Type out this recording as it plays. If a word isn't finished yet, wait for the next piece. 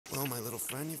know, my little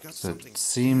friend, you've got So something. it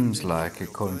seems like,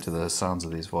 according to the sounds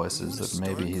of these voices, that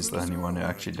maybe he's the only one who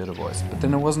actually did a voice. But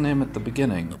then it wasn't him at the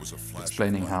beginning,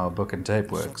 explaining how a book and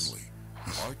tape works.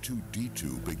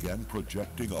 R2-D2 began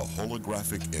projecting a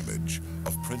holographic image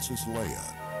of Princess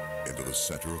Leia into the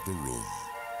center of the room.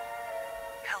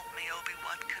 Help me,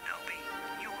 Obi-Wan Kenobi.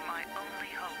 You're my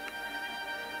only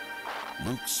hope.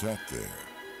 Luke sat there,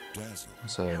 dazzled.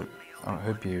 So I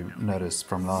hope you noticed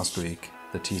from last week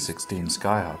the T-16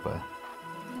 Skyhopper.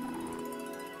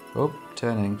 Oh,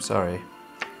 turning, sorry.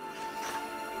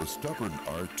 The stubborn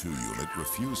R2 unit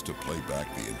refused to play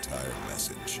back the entire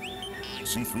message.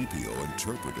 C-3PO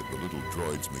interpreted the little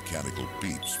droid's mechanical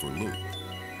beeps for Luke.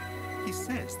 He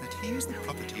says that he is the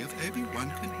property of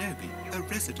Obi-Wan Kenobi, a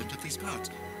resident of these parts,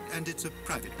 and it's a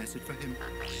private message for him.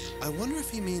 I wonder if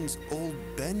he means old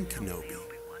Ben Kenobi.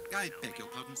 I beg your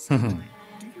pardon, sir. Do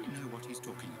you know what he's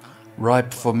talking about?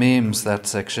 Ripe for memes, that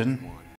section.